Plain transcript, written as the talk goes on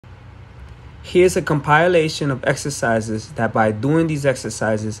Here's a compilation of exercises that by doing these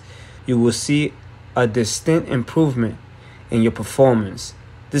exercises, you will see a distinct improvement in your performance.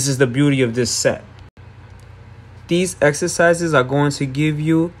 This is the beauty of this set. These exercises are going to give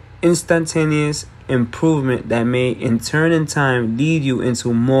you instantaneous improvement that may in turn in time lead you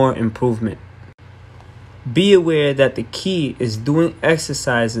into more improvement. Be aware that the key is doing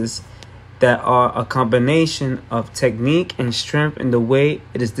exercises that are a combination of technique and strength in the way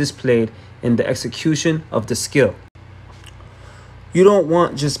it is displayed in the execution of the skill. You don't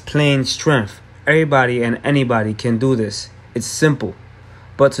want just plain strength. Everybody and anybody can do this. It's simple.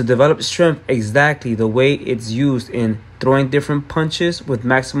 But to develop strength exactly the way it's used in throwing different punches with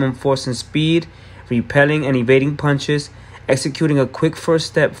maximum force and speed, repelling and evading punches, executing a quick first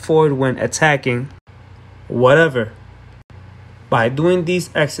step forward when attacking, whatever. By doing these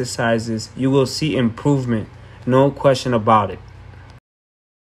exercises, you will see improvement, no question about it.